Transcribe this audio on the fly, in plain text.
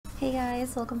Hey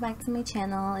guys, welcome back to my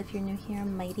channel. If you're new here,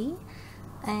 I'm Mighty,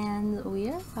 and we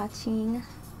are watching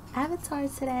Avatar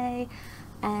today,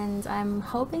 and I'm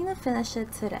hoping to finish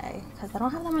it today because I don't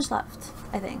have that much left.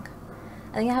 I think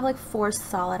I have like 4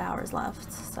 solid hours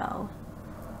left, so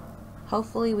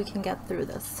hopefully we can get through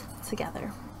this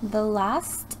together. The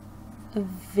last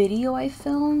video I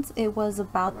filmed, it was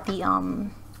about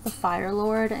the Fire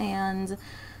Lord and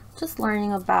just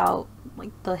learning about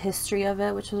like the history of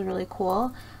it, which was really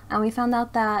cool. And we found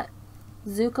out that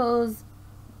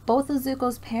both of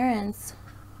Zuko's parents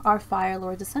are Fire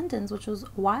Lord descendants, which was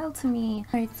wild to me.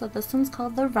 Alright, so this one's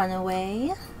called the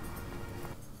Runaway.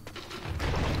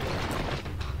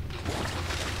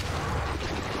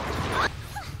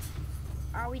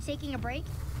 Are we taking a break?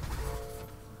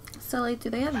 So like, do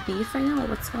they have beef right now? Like,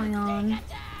 what's going on?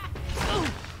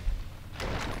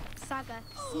 Sokka,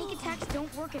 sneak attacks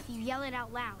don't work if you yell it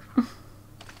out loud.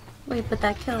 Wait, but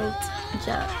that killed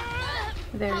Jet.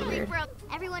 Very weird.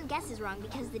 Everyone guesses wrong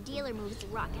because the dealer moves the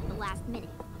rock at the last minute.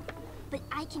 But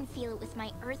I can feel it with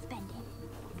my earthbending.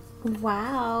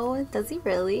 Wow, does he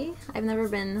really? I've never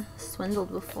been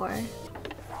swindled before.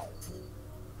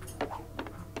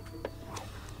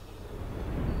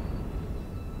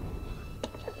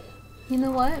 You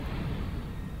know what?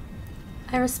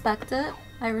 I respect it.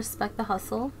 I respect the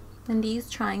hustle. In these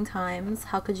trying times,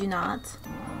 how could you not?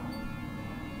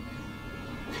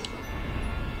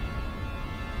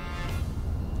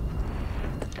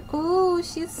 Ooh,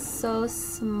 she's so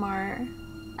smart.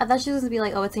 I thought she was gonna be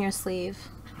like, oh, it's in your sleeve.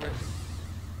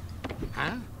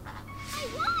 Huh? I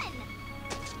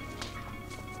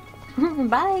won!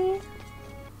 Bye!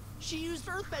 She used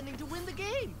earthbending to win the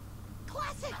game!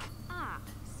 Classic! Ah,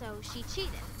 so she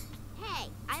cheated. Hey,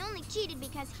 I only cheated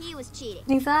because he was cheating.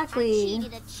 Exactly. I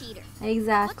cheated a cheater.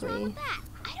 Exactly. What's wrong with that?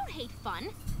 I don't hate fun.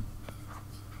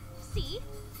 See?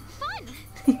 Fun!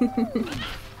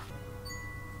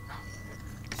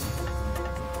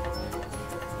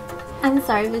 I'm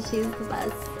sorry, but she's the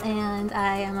best, and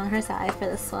I am on her side for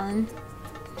this one.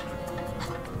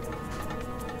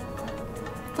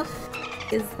 What the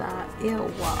f is that? Ew,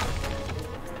 what?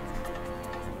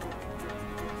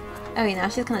 Oh, yeah, now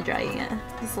she's kind of dragging it.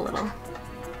 Just a little.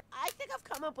 I think I've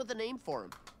come up with a name for him.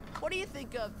 What do you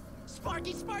think of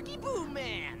Sparky Boom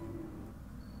Man?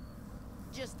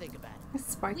 Just think about it.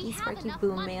 Sparky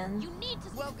Boom Man.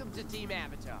 Welcome to Team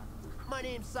Avatar. My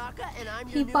name's Sokka, and I'm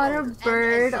your He new bought a owner.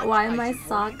 bird. Why am I should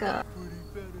warn you Sokka?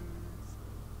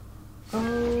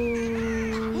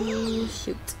 Oh,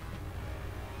 shoot.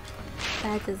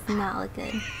 That does not look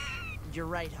good. You're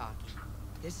right, Hockey.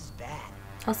 This is bad.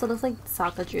 Also, looks like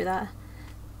Sokka drew that.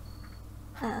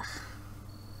 Ugh.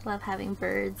 Love having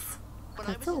birds. When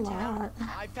I That's was a in town, lot.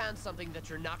 I found something that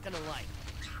you're not gonna like.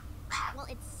 Well,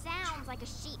 it sounds like a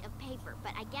sheet of paper,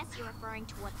 but I guess you're referring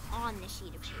to what's on the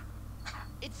sheet of paper.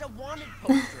 It's a wanted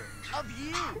poster of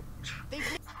you.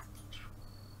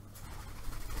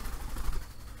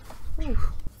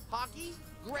 Hockey,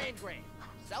 Grand,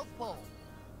 South Pole.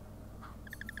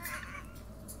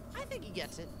 I think he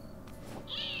gets it.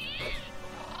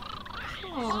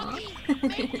 Hockey,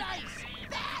 make nice,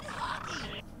 bad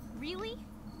hockey. Really?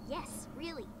 Yes,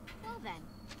 really. Well then,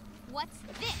 what's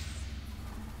this?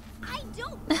 I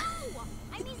don't know!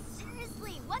 I mean,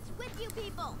 seriously, what's with you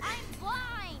people? I'm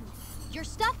blind! Your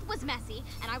stuff was messy,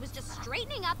 and I was just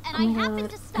straightening up, and I happened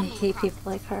to I stumble hate across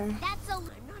people like her. That's a...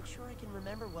 I'm not sure I can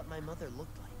remember what my mother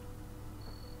looked like.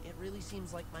 It really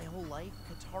seems like my whole life,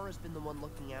 Katara's been the one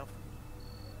looking out for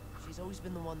me. She's always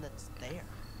been the one that's there.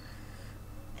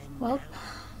 And Well, now,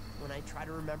 when I try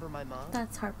to remember my mom,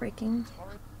 that's heartbreaking.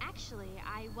 Katara... Actually,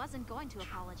 I wasn't going to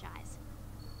apologize.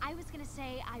 I was gonna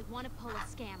say I want to pull a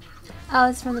scam with you. Oh,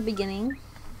 it's from the beginning.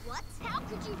 What? How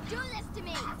could you do this to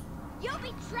me? You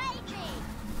betrayed me!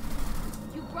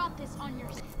 You brought this on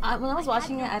yourself. When I was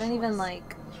watching it, I didn't even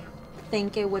like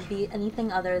think it would be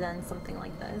anything other than something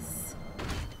like this.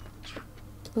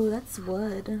 Ooh, that's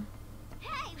wood.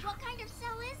 Hey, what kind of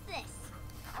cell is this?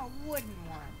 A wooden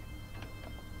one.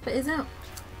 But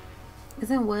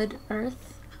isn't wood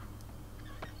earth?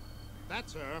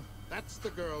 That's her. That's the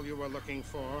girl you were looking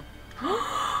for.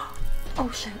 Oh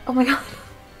shit! Oh my god!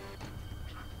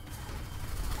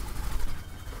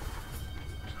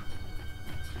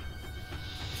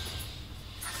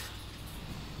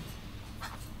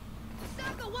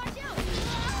 Sokka, watch out!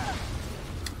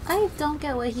 I don't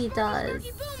get what he does.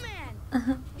 Sparky Boom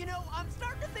Man! You know, I'm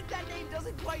starting to think that name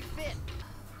doesn't quite fit.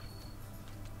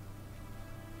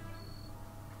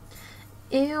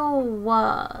 Ew.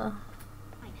 Well,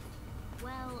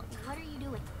 what are you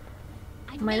doing?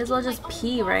 I'm Might as well making just my own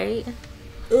pee, ball. right?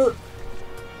 Ugh.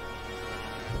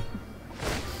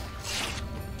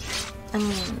 I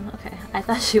mean, okay, I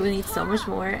thought she would need so much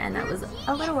more, and I was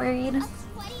a little worried. A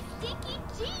sweaty, stinky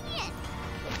genius!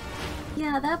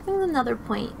 Yeah, that brings another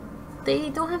point. They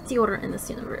don't have deodorant in this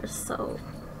universe, so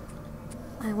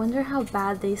I wonder how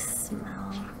bad they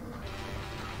smell.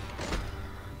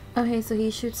 Okay, so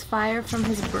he shoots fire from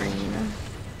his brain.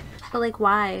 But like,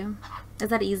 why? Is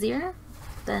that easier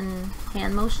than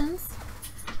hand motions?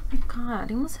 Oh god,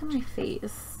 he almost hit my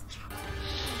face.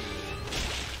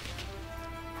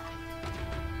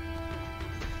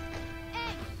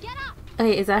 Hey, get up!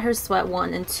 Okay, is that her sweat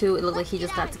 1 and 2? It looked like he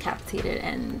just got decapitated,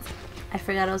 and I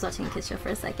forgot I was watching Kid Show for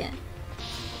a second.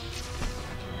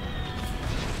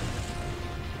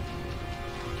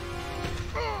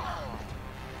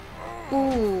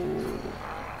 Ooh,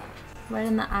 right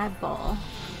in the eyeball.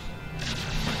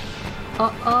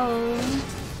 Uh-oh.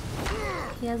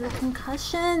 He has a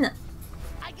concussion.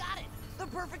 I got it! The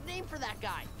perfect name for that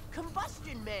guy!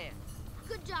 Combustion Man!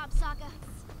 Good job, Sokka.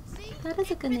 See? That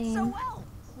is a good It fits so name. well!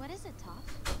 What is it,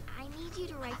 Toph? I need you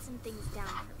to write some things down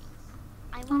for me.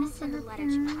 I want to send a letter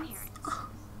to my parents.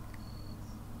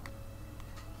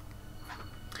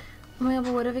 Oh my god,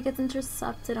 but what if it gets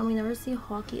intercepted and we never see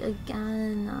Hawkeye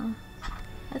again?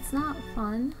 That's not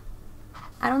fun.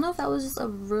 I don't know if that was just a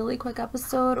really quick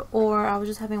episode or I was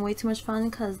just having way too much fun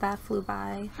because that flew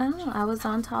by. I don't know, I was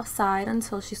on Toph's side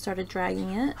until she started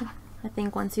dragging it. I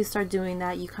think once you start doing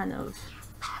that, you kind of...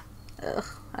 Ugh,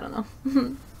 I don't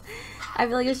know. I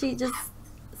feel like if she just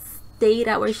stayed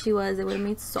at where she was, it would have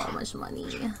made so much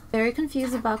money. Very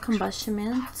confused about Combustion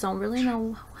Man. Don't really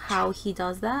know how he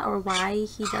does that or why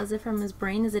he does it from his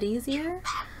brain. Is it easier?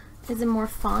 Is it more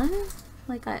fun?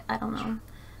 Like, I don't know.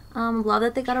 Love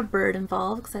that they got a bird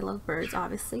involved because I love birds,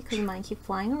 obviously, because mine keep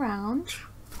flying around.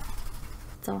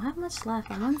 Don't have much left.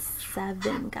 I'm on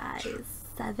 7, guys.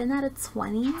 7 out of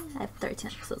 20. I have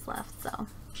 13 episodes left, so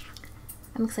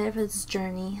I'm excited for this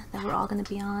journey that we're all going to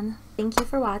be on. Thank you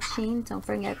for watching. Don't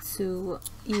forget to,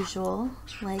 usual,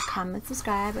 like, comment,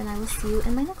 subscribe, and I will see you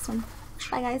in my next one.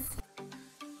 Bye, guys.